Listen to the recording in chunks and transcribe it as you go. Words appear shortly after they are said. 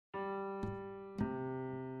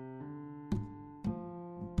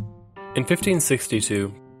In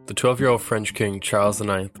 1562, the 12-year-old French king Charles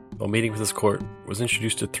IX, while meeting with his court, was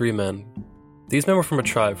introduced to three men. These men were from a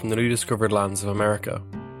tribe from the newly discovered lands of America.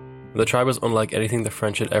 The tribe was unlike anything the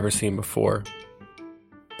French had ever seen before.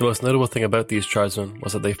 The most notable thing about these tribesmen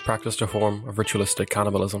was that they practiced a form of ritualistic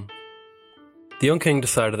cannibalism. The young king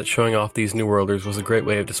decided that showing off these New Worlders was a great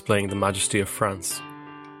way of displaying the majesty of France.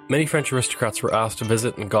 Many French aristocrats were asked to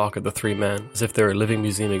visit and gawk at the three men as if they were a living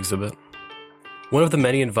museum exhibit. One of the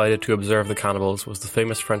many invited to observe the cannibals was the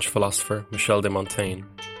famous French philosopher Michel de Montaigne.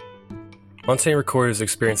 Montaigne recorded his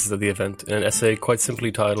experiences at the event in an essay quite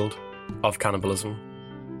simply titled, Of Cannibalism.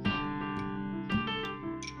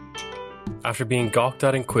 After being gawked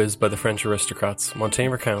at and quizzed by the French aristocrats,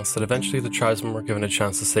 Montaigne recounts that eventually the tribesmen were given a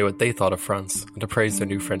chance to say what they thought of France and to praise their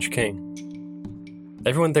new French king.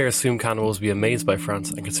 Everyone there assumed cannibals would be amazed by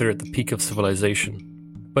France and consider it the peak of civilization.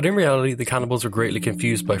 But in reality, the cannibals were greatly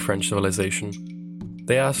confused by French civilization.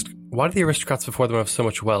 They asked, why do the aristocrats before them have so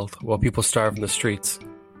much wealth while people starve in the streets?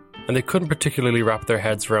 And they couldn't particularly wrap their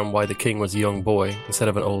heads around why the king was a young boy instead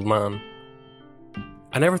of an old man.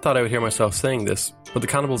 I never thought I would hear myself saying this, but the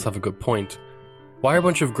cannibals have a good point. Why are a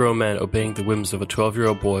bunch of grown men obeying the whims of a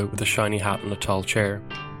 12-year-old boy with a shiny hat and a tall chair?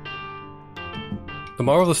 The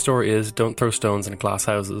moral of the story is, don't throw stones in glass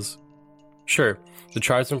houses. Sure, the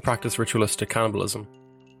tribesmen practiced ritualistic cannibalism.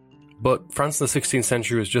 But France in the 16th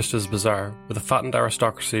century was just as bizarre, with a fattened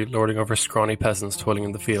aristocracy lording over scrawny peasants toiling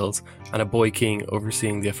in the fields, and a boy king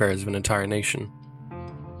overseeing the affairs of an entire nation.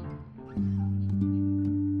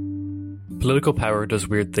 Political power does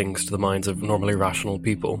weird things to the minds of normally rational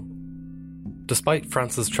people. Despite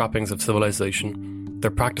France's trappings of civilization, their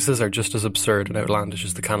practices are just as absurd and outlandish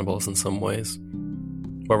as the cannibals in some ways.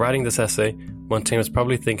 While writing this essay, Montaigne was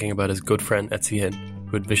probably thinking about his good friend Etienne,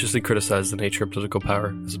 who had viciously criticized the nature of political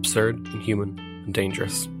power as absurd, inhuman, and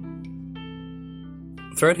dangerous.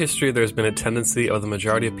 Throughout history, there has been a tendency of the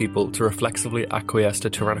majority of people to reflexively acquiesce to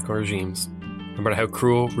tyrannical regimes, no matter how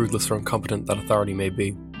cruel, ruthless, or incompetent that authority may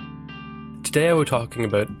be. Today I will be talking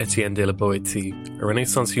about Etienne de la Boétie, a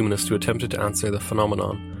Renaissance humanist who attempted to answer the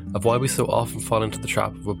phenomenon of why we so often fall into the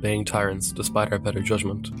trap of obeying tyrants despite our better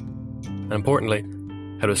judgment, and importantly,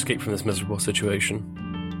 how to escape from this miserable situation.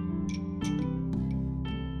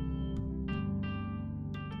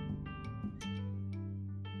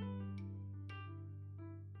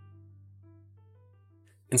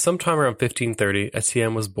 In some time around 1530,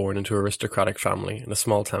 Etienne was born into an aristocratic family in a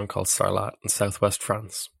small town called Sarlat in southwest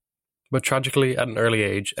France. But tragically, at an early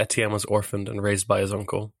age, Etienne was orphaned and raised by his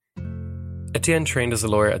uncle. Etienne trained as a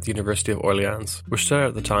lawyer at the University of Orleans, which stood out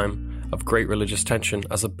at the time of great religious tension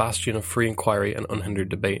as a bastion of free inquiry and unhindered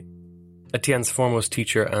debate. Etienne's foremost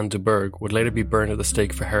teacher, Anne de Bourgh, would later be burned at the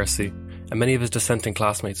stake for heresy, and many of his dissenting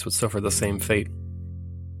classmates would suffer the same fate.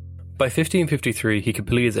 By 1553, he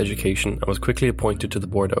completed his education and was quickly appointed to the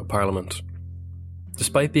Bordeaux Parliament.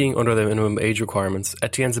 Despite being under the minimum age requirements,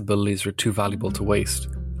 Etienne's abilities were too valuable to waste,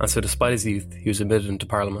 and so despite his youth, he was admitted into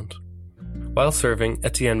Parliament. While serving,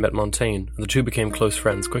 Etienne met Montaigne, and the two became close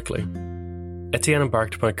friends quickly. Etienne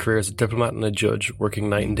embarked upon a career as a diplomat and a judge, working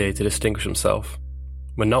night and day to distinguish himself.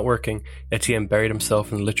 When not working, Etienne buried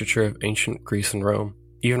himself in the literature of ancient Greece and Rome,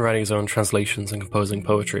 even writing his own translations and composing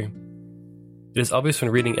poetry. It is obvious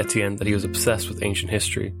when reading Etienne that he was obsessed with ancient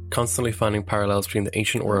history, constantly finding parallels between the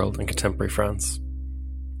ancient world and contemporary France.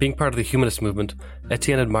 Being part of the humanist movement,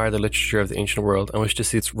 Etienne admired the literature of the ancient world and wished to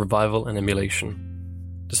see its revival and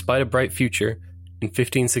emulation. Despite a bright future, in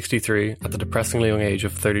 1563, at the depressingly young age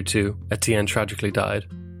of 32, Etienne tragically died.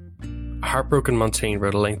 A heartbroken Montaigne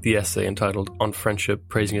wrote a lengthy essay entitled On Friendship,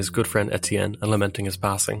 praising his good friend Etienne and lamenting his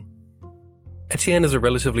passing. Etienne is a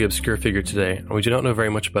relatively obscure figure today, and we do not know very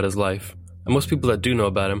much about his life, and most people that do know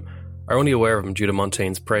about him are only aware of him due to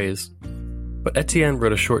Montaigne's praise. But Etienne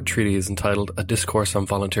wrote a short treatise entitled A Discourse on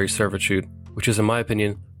Voluntary Servitude, which is, in my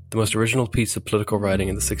opinion, the most original piece of political writing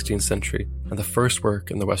in the 16th century and the first work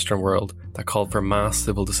in the Western world that called for mass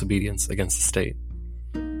civil disobedience against the state.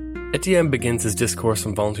 Etienne begins his discourse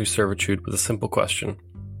on voluntary servitude with a simple question: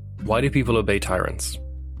 why do people obey tyrants?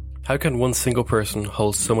 How can one single person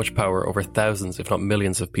hold so much power over thousands, if not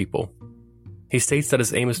millions of people? He states that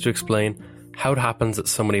his aim is to explain how it happens that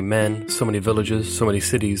so many men, so many villages, so many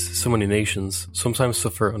cities, so many nations sometimes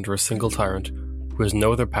suffer under a single tyrant who has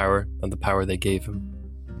no other power than the power they gave him.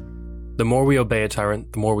 The more we obey a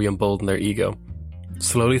tyrant, the more we embolden their ego.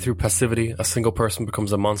 Slowly through passivity, a single person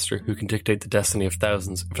becomes a monster who can dictate the destiny of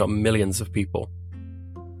thousands, if not millions of people.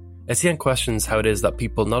 Etienne questions how it is that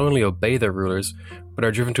people not only obey their rulers, but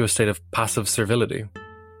are driven to a state of passive servility.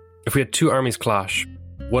 If we had two armies clash,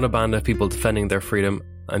 one a band of people defending their freedom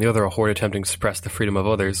and the other a horde attempting to suppress the freedom of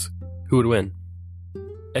others, who would win?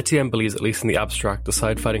 Etienne believes, at least in the abstract, the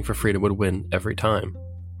side fighting for freedom would win every time.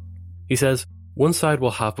 He says, one side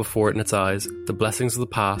will have before it in its eyes the blessings of the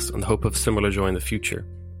past and the hope of similar joy in the future.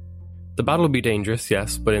 The battle will be dangerous,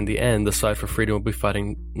 yes, but in the end, the side for freedom will be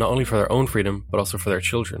fighting not only for their own freedom, but also for their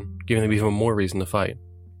children, giving them even more reason to fight.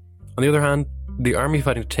 On the other hand, the army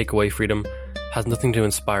fighting to take away freedom has nothing to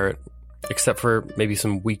inspire it, except for maybe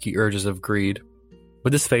some weaky urges of greed.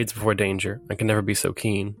 But this fades before danger, and can never be so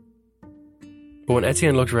keen. But when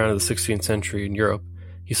Etienne looked around at the 16th century in Europe,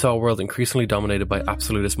 he saw a world increasingly dominated by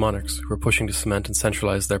absolutist monarchs who were pushing to cement and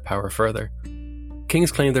centralise their power further.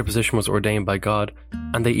 Kings claimed their position was ordained by God,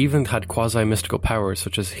 and they even had quasi-mystical powers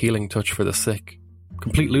such as healing touch for the sick.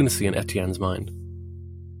 Complete lunacy in Etienne's mind.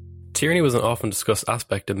 Tyranny was an often discussed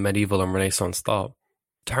aspect of medieval and Renaissance thought.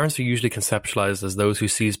 Tyrants are usually conceptualised as those who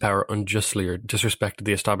seized power unjustly or disrespected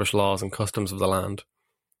the established laws and customs of the land.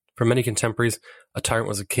 For many contemporaries, a tyrant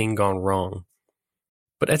was a king gone wrong.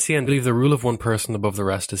 But Etienne believed the rule of one person above the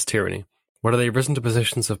rest is tyranny. Whether they had risen to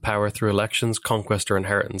positions of power through elections, conquest, or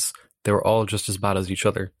inheritance, they were all just as bad as each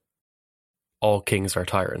other. All kings are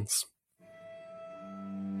tyrants.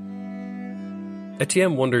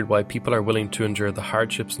 Etienne wondered why people are willing to endure the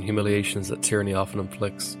hardships and humiliations that tyranny often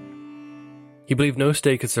inflicts. He believed no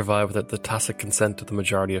state could survive without the tacit consent of the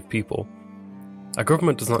majority of people. A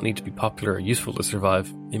government does not need to be popular or useful to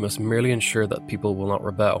survive, it must merely ensure that people will not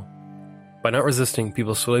rebel. By not resisting,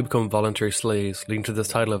 people slowly become voluntary slaves, leading to the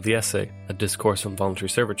title of the essay, A Discourse on Voluntary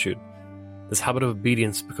Servitude. This habit of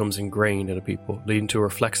obedience becomes ingrained in a people, leading to a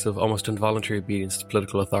reflexive, almost involuntary obedience to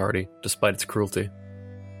political authority, despite its cruelty.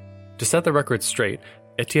 To set the record straight,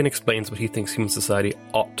 Etienne explains what he thinks human society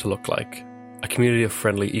ought to look like: a community of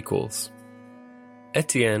friendly equals.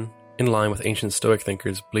 Etienne, in line with ancient Stoic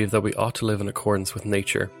thinkers, believed that we ought to live in accordance with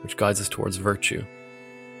nature, which guides us towards virtue.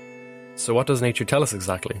 So what does nature tell us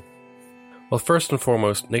exactly? Well, first and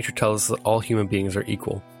foremost, nature tells us that all human beings are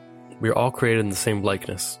equal. We are all created in the same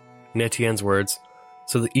likeness. In Etienne's words,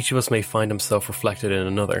 so that each of us may find himself reflected in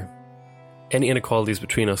another. Any inequalities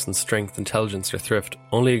between us in strength, intelligence, or thrift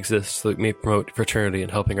only exist so that we may promote fraternity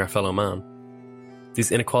and helping our fellow man.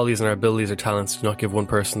 These inequalities in our abilities or talents do not give one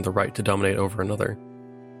person the right to dominate over another.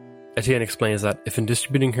 Etienne explains that if in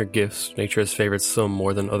distributing her gifts, nature has favoured some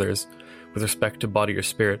more than others, with respect to body or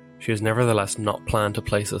spirit, she has nevertheless not planned to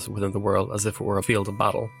place us within the world as if it were a field of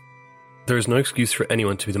battle. There is no excuse for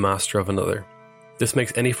anyone to be the master of another. This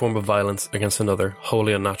makes any form of violence against another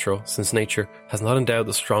wholly unnatural, since nature has not endowed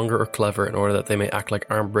the stronger or clever in order that they may act like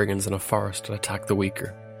armed brigands in a forest and attack the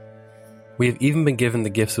weaker. We have even been given the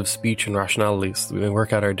gifts of speech and rationality so that we may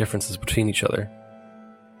work out our differences between each other.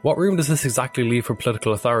 What room does this exactly leave for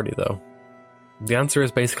political authority, though? The answer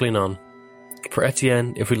is basically none. For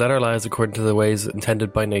Etienne, if we led our lives according to the ways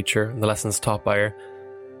intended by nature and the lessons taught by her,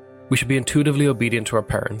 we should be intuitively obedient to our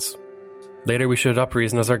parents. Later we should adopt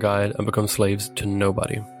reason as our guide and become slaves to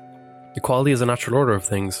nobody. Equality is a natural order of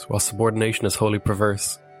things, while subordination is wholly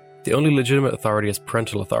perverse. The only legitimate authority is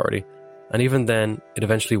parental authority, and even then, it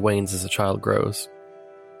eventually wanes as a child grows.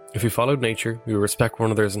 If we followed nature, we would respect one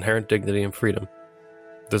another's inherent dignity and freedom.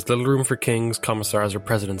 There's little room for kings, commissars, or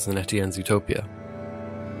presidents in Etienne's utopia.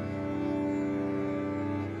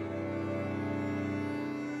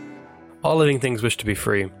 All living things wish to be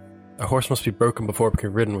free. A horse must be broken before it can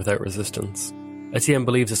be ridden without resistance. Etienne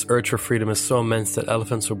believes this urge for freedom is so immense that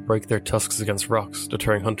elephants will break their tusks against rocks,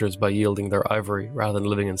 deterring hunters by yielding their ivory rather than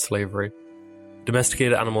living in slavery.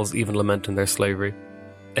 Domesticated animals even lament in their slavery.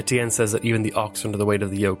 Etienne says that even the ox under the weight of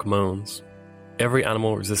the yoke moans. Every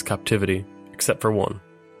animal resists captivity, except for one: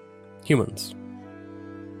 humans.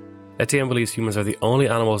 Etienne believes humans are the only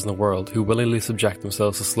animals in the world who willingly subject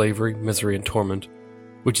themselves to slavery, misery, and torment,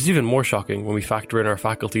 which is even more shocking when we factor in our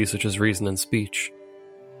faculties such as reason and speech.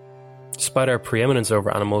 Despite our preeminence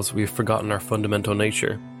over animals, we have forgotten our fundamental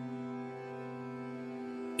nature.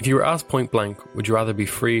 If you were asked point blank, would you rather be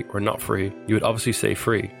free or not free, you would obviously say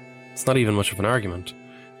free. It's not even much of an argument.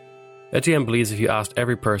 Etienne believes if you asked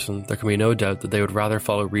every person, there can be no doubt that they would rather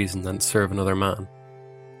follow reason than serve another man.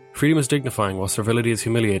 Freedom is dignifying while servility is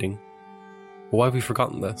humiliating. But why have we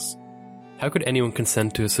forgotten this? How could anyone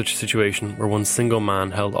consent to such a situation where one single man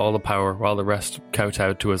held all the power while the rest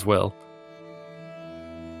kowtowed to his will?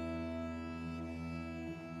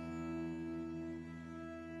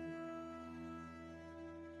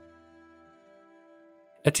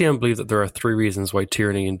 Etienne believed that there are three reasons why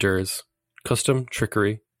tyranny endures: custom,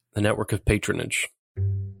 trickery, the network of patronage.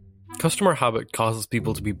 Custom or habit causes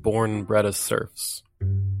people to be born and bred as serfs.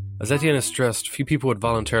 As Etienne has stressed, few people would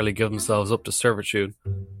voluntarily give themselves up to servitude.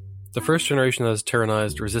 The first generation that is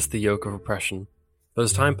tyrannized resists the yoke of oppression. But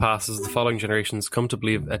as time passes, the following generations come to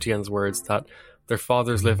believe Etienne's words that their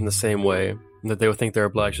fathers live in the same way, and that they would think they're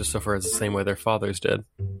obliged to suffer as the same way their fathers did.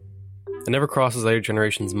 It never crosses later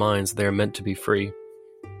generations' minds that they are meant to be free.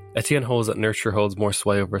 Etienne holds that nurture holds more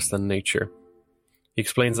sway over us than nature. He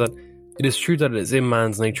explains that it is true that it is in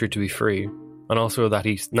man's nature to be free, and also that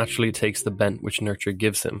he naturally takes the bent which nurture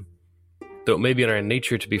gives him. Though it may be in our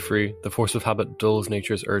nature to be free, the force of habit dulls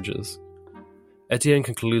nature's urges. Etienne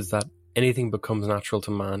concludes that anything becomes natural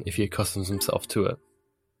to man if he accustoms himself to it.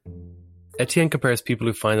 Etienne compares people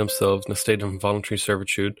who find themselves in a state of involuntary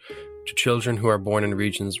servitude to children who are born in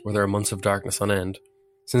regions where there are months of darkness on end.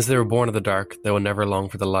 Since they were born in the dark, they will never long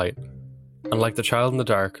for the light. And like the child in the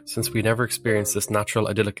dark, since we never experienced this natural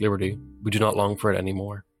idyllic liberty, we do not long for it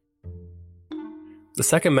anymore. The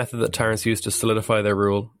second method that tyrants use to solidify their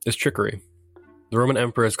rule is trickery. The Roman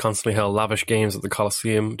emperors constantly held lavish games at the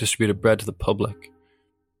Colosseum, distributed bread to the public.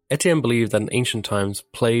 Etienne believed that in ancient times,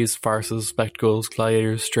 plays, farces, spectacles,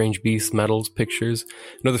 gladiators, strange beasts, medals, pictures,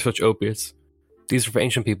 and other such opiates, these were for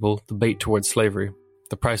ancient people the bait towards slavery,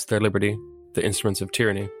 the price of their liberty, the instruments of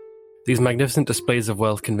tyranny. These magnificent displays of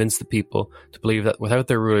wealth convinced the people to believe that without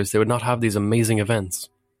their rulers they would not have these amazing events.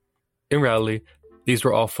 In reality, these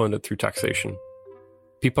were all funded through taxation.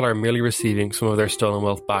 People are merely receiving some of their stolen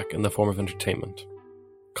wealth back in the form of entertainment.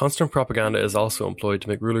 Constant propaganda is also employed to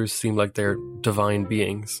make rulers seem like they're divine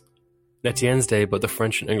beings. In Etienne's day, both the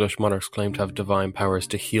French and English monarchs claimed to have divine powers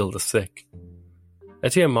to heal the sick.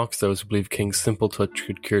 Etienne mocks those who believe king's simple touch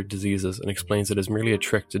could cure diseases and explains it is merely a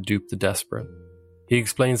trick to dupe the desperate. He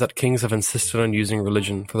explains that kings have insisted on using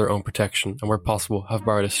religion for their own protection and where possible have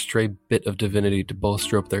borrowed a stray bit of divinity to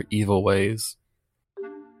bolster up their evil ways.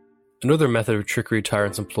 Another method of trickery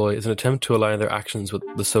tyrants employ is an attempt to align their actions with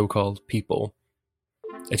the so-called people.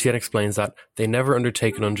 Etienne explains that they never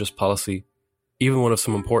undertake an unjust policy, even one of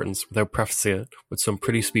some importance, without prefacing it with some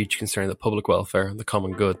pretty speech concerning the public welfare and the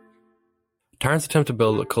common good. Tyrants attempt to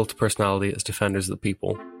build a cult of personality as defenders of the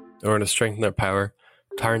people. In order to strengthen their power,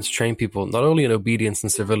 tyrants train people not only in obedience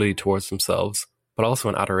and civility towards themselves, but also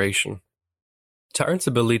in adoration. Tyrants'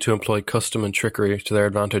 ability to employ custom and trickery to their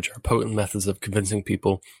advantage are potent methods of convincing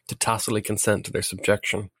people to tacitly consent to their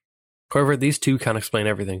subjection. However, these too can't explain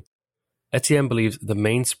everything. Etienne believes the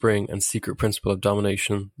mainspring and secret principle of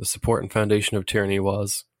domination, the support and foundation of tyranny,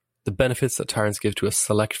 was the benefits that tyrants give to a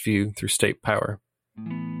select few through state power.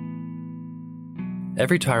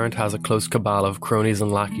 Every tyrant has a close cabal of cronies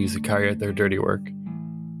and lackeys who carry out their dirty work.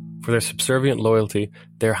 For their subservient loyalty,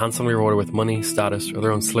 they are handsomely rewarded with money, status, or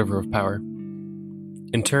their own sliver of power.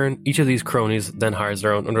 In turn, each of these cronies then hires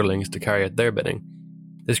their own underlings to carry out their bidding.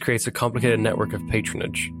 This creates a complicated network of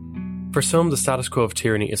patronage. For some, the status quo of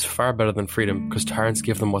tyranny is far better than freedom because tyrants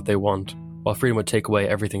give them what they want, while freedom would take away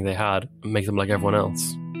everything they had and make them like everyone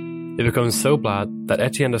else. It becomes so bad that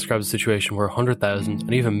Etienne describes a situation where 100,000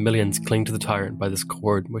 and even millions cling to the tyrant by this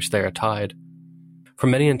cord in which they are tied. For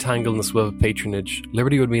many entangled in this web of patronage,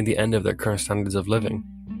 liberty would mean the end of their current standards of living.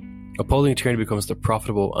 Upholding tyranny becomes the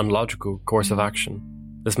profitable and logical course of action.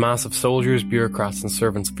 This mass of soldiers, bureaucrats, and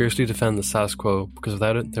servants fiercely defend the status quo because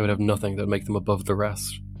without it they would have nothing that would make them above the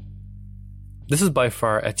rest. This is by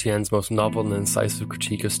far Etienne's most novel and incisive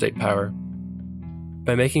critique of state power.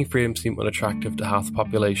 By making freedom seem unattractive to half the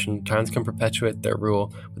population, tyrants can perpetuate their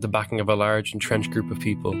rule with the backing of a large entrenched group of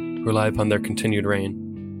people who rely upon their continued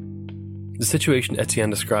reign. The situation Etienne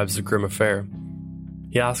describes as a grim affair.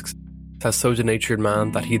 He asks, has so denatured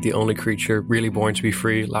man that he, the only creature really born to be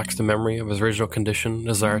free, lacks the memory of his original condition and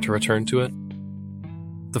desire to return to it?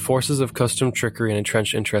 The forces of custom, trickery, and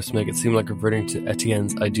entrenched interest make it seem like reverting to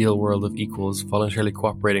Etienne's ideal world of equals voluntarily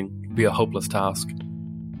cooperating would be a hopeless task.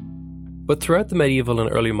 But throughout the medieval and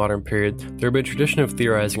early modern period, there had been a tradition of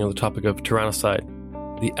theorizing on the topic of tyrannicide,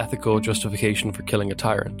 the ethical justification for killing a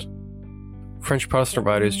tyrant. French Protestant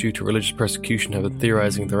writers, due to religious persecution, have been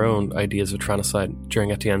theorizing their own ideas of tyrannicide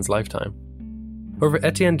during Etienne's lifetime. However,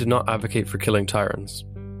 Etienne did not advocate for killing tyrants.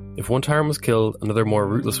 If one tyrant was killed, another more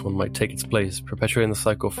ruthless one might take its place, perpetuating the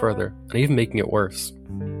cycle further, and even making it worse.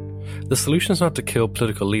 The solution is not to kill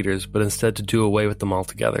political leaders, but instead to do away with them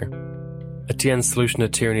altogether. Etienne's solution to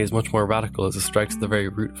tyranny is much more radical as it strikes at the very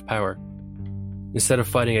root of power. Instead of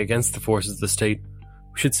fighting against the forces of the state,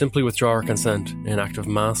 we should simply withdraw our consent in an act of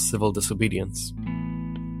mass civil disobedience.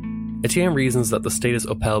 Etienne reasons that the state is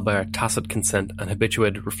upheld by our tacit consent and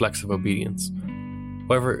habituated reflexive obedience.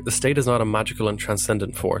 However, the state is not a magical and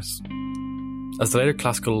transcendent force. As the later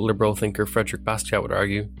classical liberal thinker Frederick Bastiat would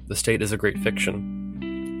argue, the state is a great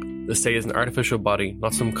fiction. The state is an artificial body,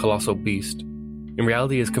 not some colossal beast. In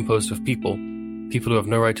reality, it is composed of people who have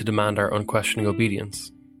no right to demand our unquestioning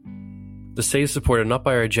obedience. The state is supported not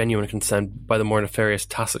by our genuine consent, but by the more nefarious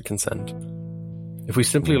tacit consent. If we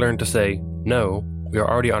simply learn to say no, we are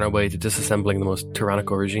already on our way to disassembling the most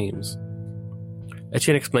tyrannical regimes.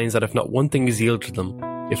 Etienne explains that if not one thing is yielded to them,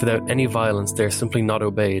 if without any violence they are simply not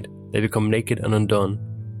obeyed, they become naked and undone.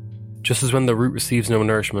 Just as when the root receives no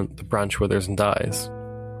nourishment, the branch withers and dies.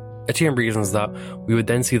 Etienne reasons that we would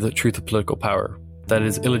then see the truth of political power, that it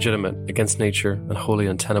is illegitimate, against nature, and wholly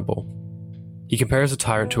untenable. He compares a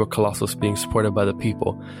tyrant to a colossus being supported by the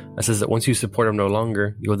people, and says that once you support him no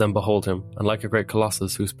longer, you will then behold him, and like a great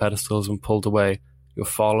colossus whose pedestal has been pulled away, he will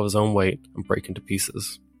fall of his own weight and break into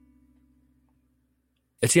pieces.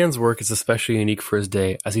 Etienne's work is especially unique for his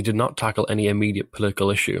day, as he did not tackle any immediate political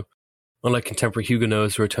issue. Unlike contemporary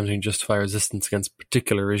Huguenots who are attempting to justify resistance against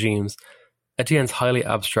particular regimes, Etienne's highly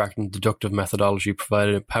abstract and deductive methodology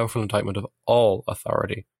provided a powerful indictment of all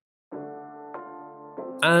authority.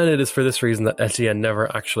 And it is for this reason that Etienne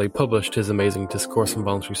never actually published his amazing Discourse on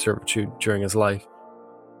Voluntary Servitude during his life.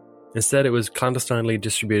 Instead, it was clandestinely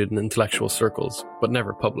distributed in intellectual circles, but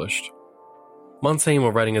never published. Montaigne,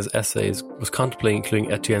 while writing his essays, was contemplating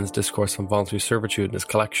including Etienne's Discourse on Voluntary Servitude in his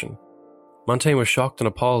collection. Montaigne was shocked and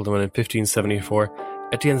appalled when in 1574,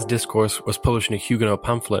 Etienne's Discourse was published in a Huguenot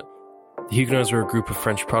pamphlet. The Huguenots were a group of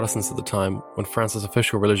French Protestants at the time, when France's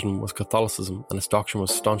official religion was Catholicism and its doctrine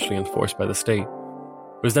was staunchly enforced by the state.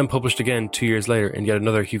 It was then published again 2 years later in yet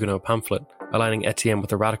another Huguenot pamphlet, aligning Etienne with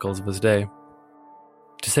the radicals of his day.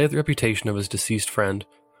 To save the reputation of his deceased friend,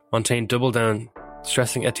 Montaigne doubled down,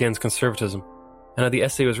 stressing Etienne's conservatism, and that the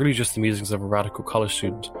essay was really just the musings of a radical college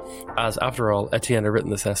student, as, after all, Etienne had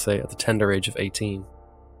written this essay at the tender age of 18.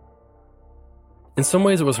 In some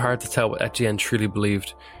ways it was hard to tell what Etienne truly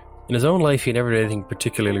believed. In his own life he never did anything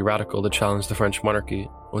particularly radical to challenge the French monarchy,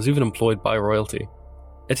 and was even employed by royalty.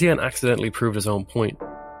 Etienne accidentally proved his own point,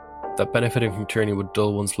 that benefiting from tyranny would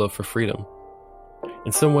dull one's love for freedom.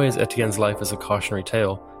 In some ways, Etienne's life is a cautionary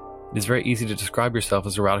tale. It is very easy to describe yourself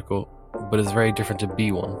as a radical, but it is very different to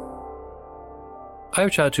be one. I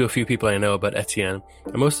have chatted to a few people I know about Etienne,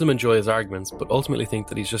 and most of them enjoy his arguments, but ultimately think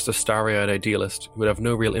that he's just a starry-eyed idealist who would have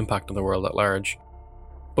no real impact on the world at large.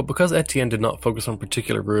 But because Etienne did not focus on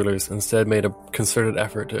particular rulers and instead made a concerted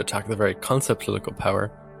effort to attack the very concept of political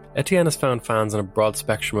power, Etienne has found fans in a broad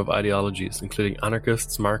spectrum of ideologies, including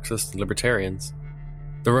anarchists, Marxists, and libertarians.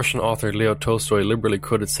 The Russian author Leo Tolstoy liberally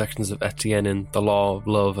quoted sections of Etienne in The Law of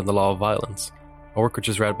Love and The Law of Violence, a work which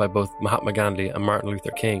is read by both Mahatma Gandhi and Martin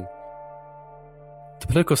Luther King. The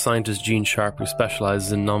political scientist Gene Sharp, who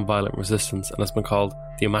specializes in nonviolent resistance and has been called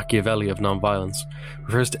the Machiavelli of nonviolence,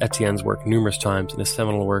 refers to Etienne's work numerous times in his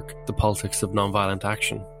seminal work The Politics of Nonviolent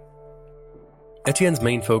Action. Etienne's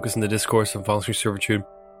main focus in the Discourse on Voluntary Servitude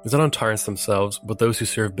is not on tyrants themselves, but those who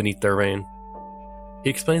serve beneath their reign. He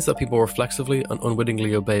explains that people reflexively and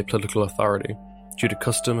unwittingly obey political authority, due to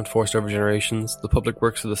custom enforced over generations, the public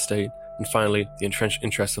works of the state, and finally, the entrenched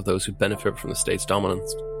interests of those who benefit from the state's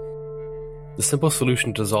dominance. The simple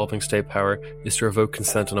solution to dissolving state power is to revoke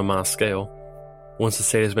consent on a mass scale. Once the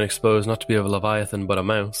state has been exposed not to be a leviathan but a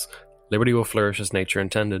mouse, liberty will flourish as nature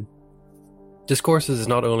intended. Discourses is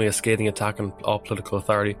not only a scathing attack on all political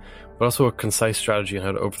authority, but also a concise strategy on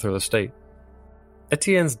how to overthrow the state.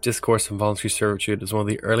 Etienne's Discourse on Voluntary Servitude is one of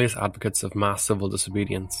the earliest advocates of mass civil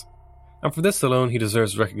disobedience, and for this alone he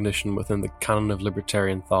deserves recognition within the canon of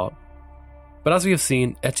libertarian thought. But as we have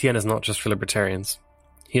seen, Etienne is not just for libertarians.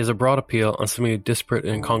 He has a broad appeal on so many disparate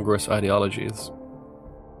and incongruous ideologies.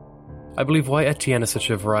 I believe why Etienne has such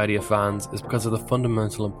a variety of fans is because of the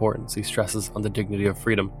fundamental importance he stresses on the dignity of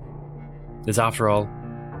freedom. It is, after all,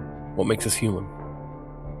 what makes us human.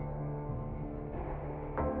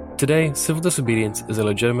 Today, civil disobedience is a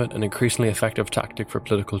legitimate and increasingly effective tactic for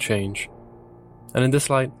political change. And in this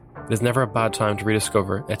light, it is never a bad time to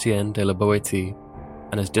rediscover Etienne de la Boétie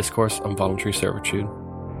and his Discourse on Voluntary Servitude.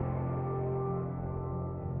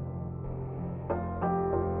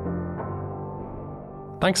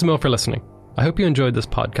 Thanks a mil for listening. I hope you enjoyed this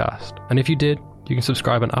podcast, and if you did, you can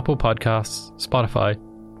subscribe on Apple Podcasts, Spotify,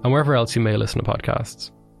 and wherever else you may listen to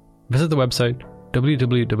podcasts. Visit the website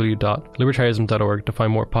www.libertarianism.org to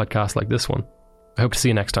find more podcasts like this one. I hope to see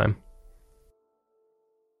you next time.